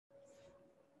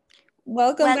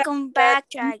Welcome back, Welcome back,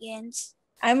 Dragon. dragons.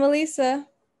 I'm Elisa,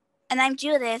 And I'm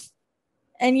Judith,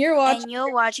 and you're watching. and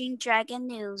you're watching Dragon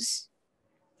News.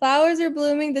 Flowers are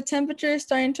blooming, the temperature is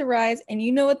starting to rise, and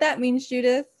you know what that means,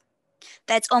 Judith.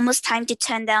 That's almost time to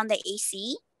turn down the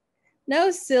AC.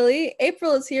 No, silly.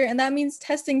 April is here, and that means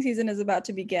testing season is about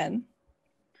to begin.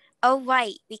 Oh,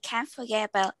 right, we can't forget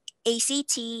about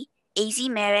ACT, AZ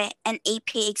Merit, and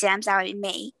AP exams are in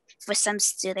May for some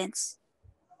students.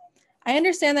 I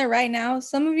understand that right now,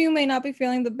 some of you may not be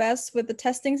feeling the best with the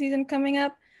testing season coming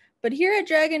up, but here at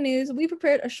Dragon News, we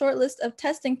prepared a short list of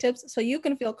testing tips so you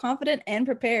can feel confident and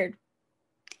prepared.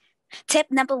 Tip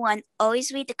number 1,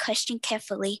 always read the question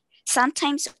carefully.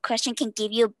 Sometimes a question can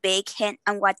give you a big hint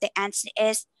on what the answer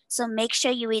is, so make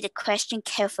sure you read the question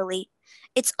carefully.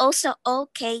 It's also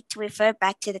okay to refer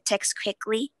back to the text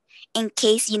quickly in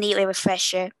case you need a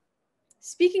refresher.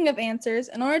 Speaking of answers,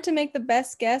 in order to make the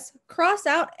best guess, cross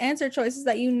out answer choices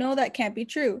that you know that can't be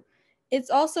true. It's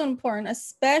also important,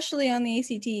 especially on the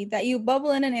ACT, that you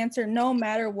bubble in an answer no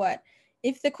matter what.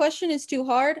 If the question is too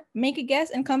hard, make a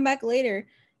guess and come back later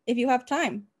if you have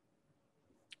time.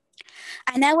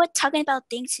 I know we're talking about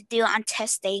things to do on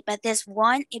test day, but there's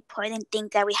one important thing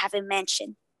that we haven't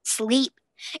mentioned: sleep.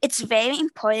 It's very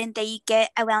important that you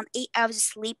get around 8 hours of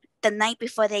sleep the night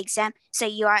before the exam so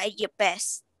you are at your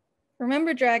best.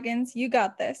 Remember, dragons, you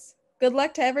got this. Good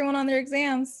luck to everyone on their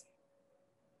exams.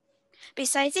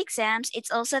 Besides exams,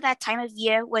 it's also that time of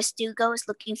year where Stugo is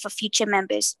looking for future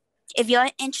members. If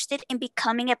you're interested in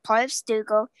becoming a part of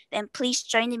Stugo, then please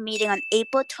join the meeting on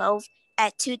April 12th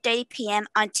at 2:30 p.m.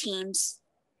 on Teams.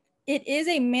 It is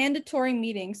a mandatory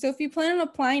meeting, so if you plan on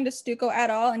applying to Stuco at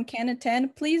all and can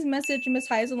attend, please message Ms.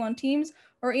 Heisel on Teams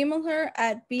or email her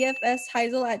at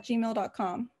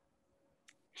bfsheisel@gmail.com.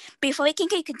 Before we can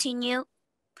continue,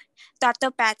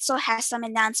 Dr. Batzel has some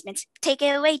announcements. Take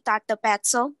it away, Dr.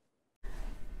 Batzel.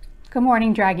 Good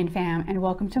morning, Dragon Fam, and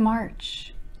welcome to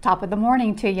March. Top of the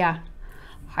morning to ya.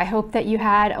 I hope that you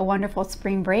had a wonderful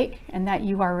spring break and that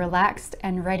you are relaxed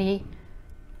and ready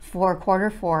for quarter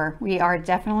four. We are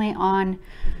definitely on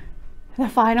the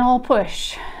final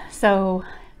push. So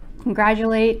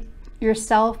congratulate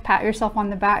yourself, pat yourself on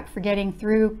the back for getting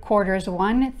through quarters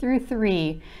 1 through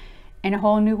 3 in a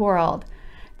whole new world.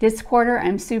 This quarter,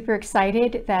 I'm super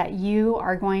excited that you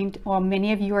are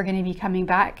many of you are going to be coming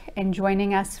back and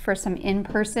joining us for some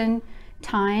in-person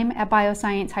time at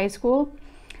Bioscience High School.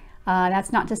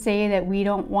 That's not to say that we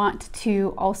don't want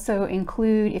to also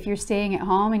include, if you're staying at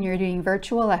home and you're doing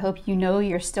virtual, I hope you know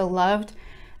you're still loved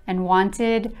and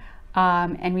wanted,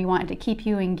 and we want to keep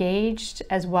you engaged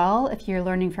as well if you're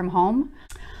learning from home.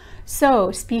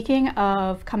 So speaking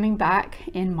of coming back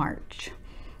in March,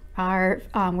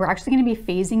 we're actually going to be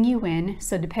phasing you in.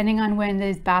 So depending on when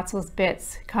this Batzel's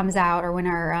Bits comes out or when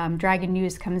our Dragon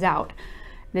News comes out,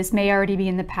 this may already be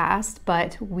in the past,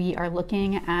 but we are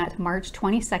looking at March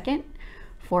 22nd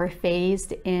for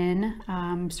phased in,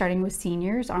 starting with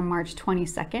seniors on March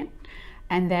 22nd,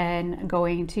 and then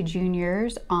going to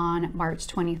juniors on March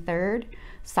 23rd,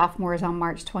 sophomores on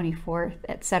March 24th,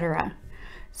 etc.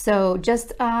 So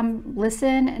just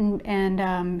listen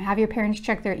and have your parents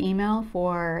check their email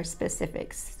for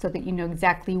specifics so that you know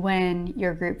exactly when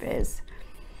your group is.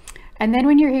 And then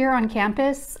when you're here on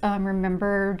campus,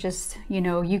 remember, just,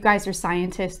 you guys are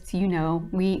scientists,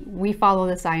 we follow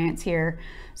the science here.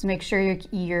 So make sure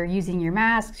you're using your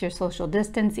masks, your social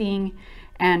distancing,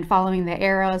 and following the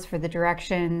arrows for the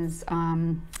directions,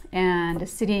 and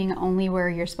sitting only where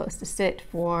you're supposed to sit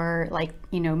for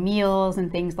meals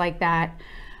and things like that.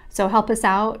 So help us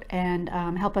out and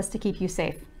help us to keep you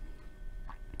safe.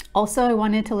 Also, I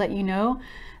wanted to let you know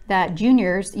that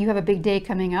juniors, you have a big day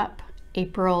coming up,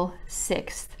 April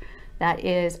 6th. That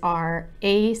is our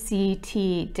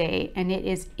ACT day, and it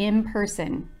is in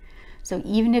person. So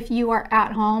even if you are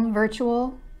at home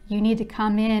virtual, you need to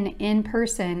come in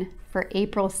person for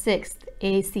April 6th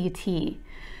ACT.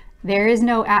 There is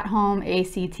no at-home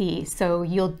ACT, so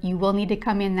you will need to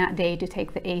come in that day to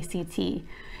take the ACT.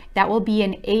 That will be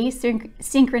an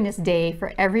asynchronous day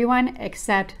for everyone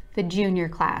except the junior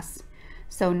class.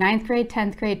 So 9th grade,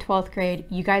 10th grade, 12th grade,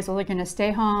 you guys are going to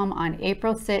stay home on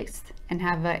April 6th and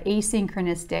have an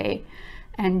asynchronous day.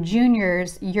 And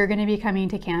juniors, you're going to be coming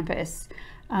to campus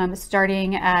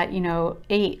starting at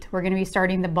 8. We're going to be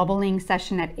starting the bubbling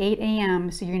session at 8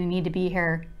 a.m. So you're going to need to be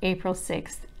here April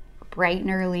 6th, bright and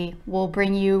early. We'll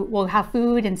have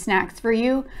food and snacks for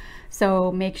you.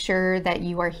 So make sure that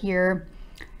you are here.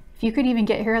 If you could even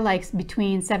get here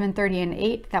between 7:30 and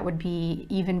 8, that would be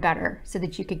even better, so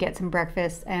that you could get some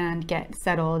breakfast and get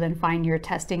settled and find your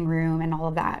testing room and all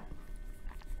of that.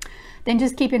 Then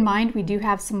just keep in mind, we do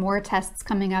have some more tests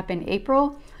coming up in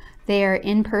April. They are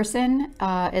in person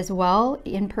as well,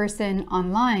 in person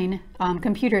online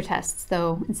computer tests,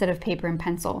 though, instead of paper and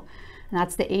pencil. And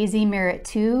that's the AZ Merit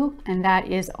 2, and that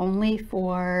is only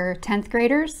for 10th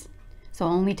graders. So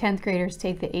only 10th graders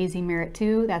take the AZ Merit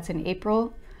 2, that's in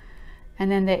April.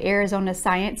 And then the Arizona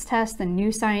Science Test, the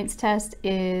new science test,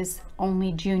 is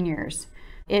only juniors.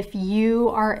 If you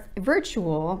are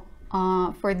virtual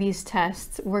for these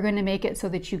tests, we're going to make it so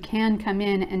that you can come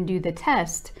in and do the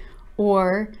test,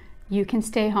 or you can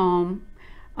stay home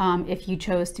if you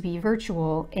chose to be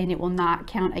virtual, and it will not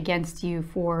count against you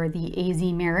for the AZ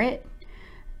Merit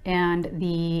and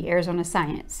the Arizona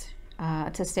Science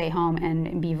to stay home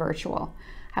and be virtual.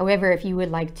 However, if you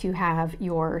would like to have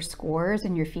your scores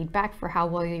and your feedback for how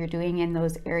well you're doing in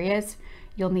those areas,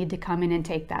 you'll need to come in and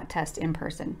take that test in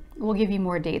person. We'll give you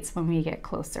more dates when we get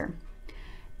closer.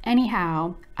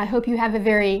 Anyhow, I hope you have a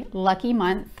very lucky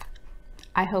month.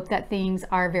 I hope that things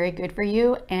are very good for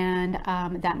you, and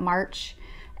that March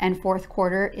and fourth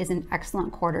quarter is an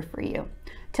excellent quarter for you.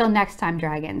 Till next time,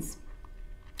 Dragons.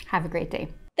 Have a great day.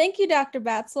 Thank you, Dr.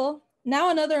 Batzel. Now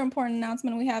another important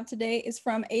announcement we have today is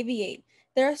from AV8.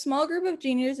 They're a small group of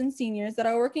juniors and seniors that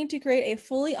are working to create a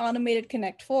fully automated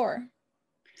Connect 4.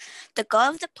 The goal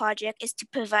of the project is to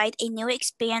provide a new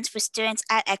experience for students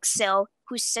at Excel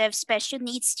who serve special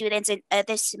needs students in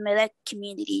other similar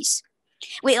communities.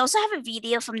 We also have a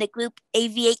video from the group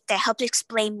AV8 that helps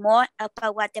explain more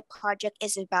about what the project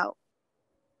is about.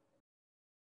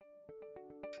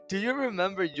 Do you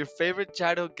remember your favorite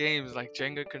childhood games like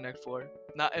Jenga Connect 4?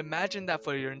 Now imagine that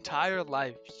for your entire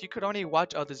life, you could only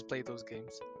watch others play those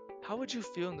games. How would you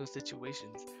feel in those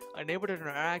situations? Unable to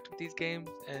interact with these games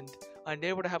and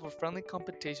unable to have a friendly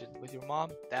competition with your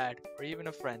mom, dad, or even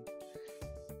a friend.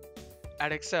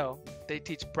 At Excel, they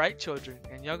teach bright children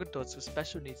and young adults with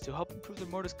special needs to help improve their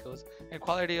motor skills and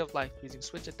quality of life using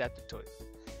Switch adapted toys.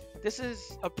 This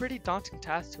is a pretty daunting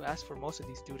task to ask for most of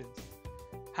these students.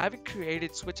 Having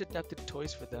created Switch adapted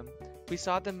toys for them, we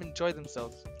saw them enjoy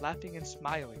themselves, laughing and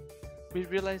smiling. We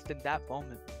realized in that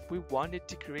moment, we wanted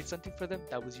to create something for them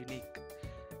that was unique.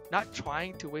 Not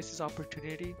trying to waste this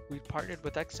opportunity, we partnered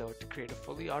with Excel to create a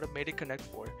fully automated Connect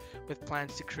 4 with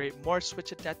plans to create more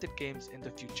Switch adapted games in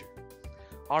the future.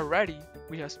 Already,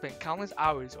 we have spent countless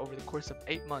hours over the course of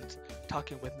 8 months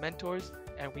talking with mentors,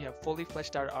 and we have fully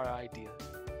fleshed out our ideas.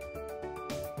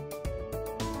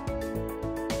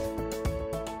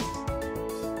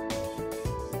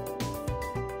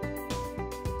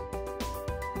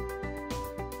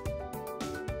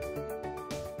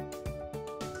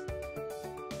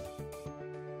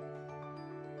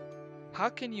 How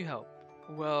can you help?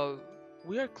 Well,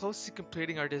 we are close to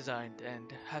completing our design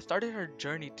and have started our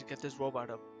journey to get this robot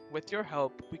up. With your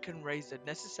help, we can raise the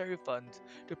necessary funds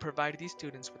to provide these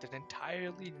students with an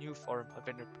entirely new form of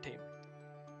entertainment.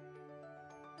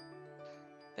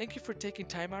 Thank you for taking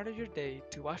time out of your day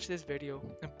to watch this video,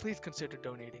 and please consider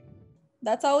donating.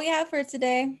 That's all we have for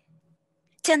today.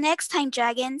 Till next time,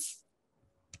 Dragons!